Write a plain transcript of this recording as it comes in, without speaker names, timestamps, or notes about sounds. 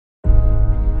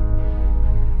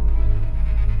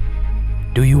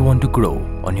Do you want to grow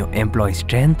on your employee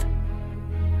strength?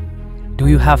 Do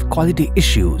you have quality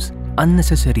issues,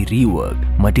 unnecessary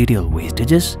rework, material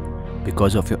wastages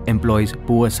because of your employees'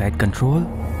 poor site control?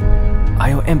 Are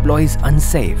your employees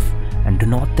unsafe and do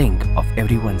not think of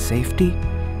everyone's safety?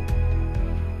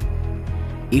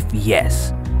 If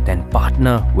yes, then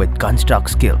partner with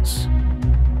ConstructSKILLS.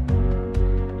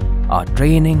 Our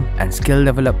training and skill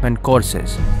development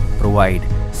courses provide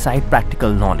site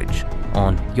practical knowledge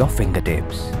on your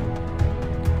fingertips.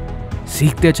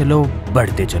 सीखते चलो,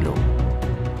 बढ़ते चलो.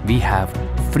 We have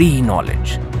free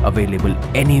knowledge available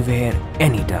anywhere,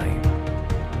 anytime.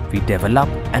 We develop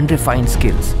and refine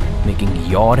skills, making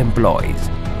your employees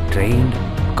trained,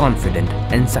 confident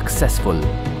and successful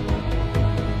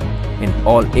in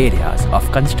all areas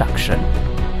of construction.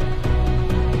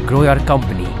 Grow your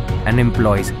company and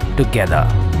employees together.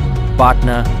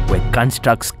 Partner with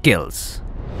ConstructSKILLS.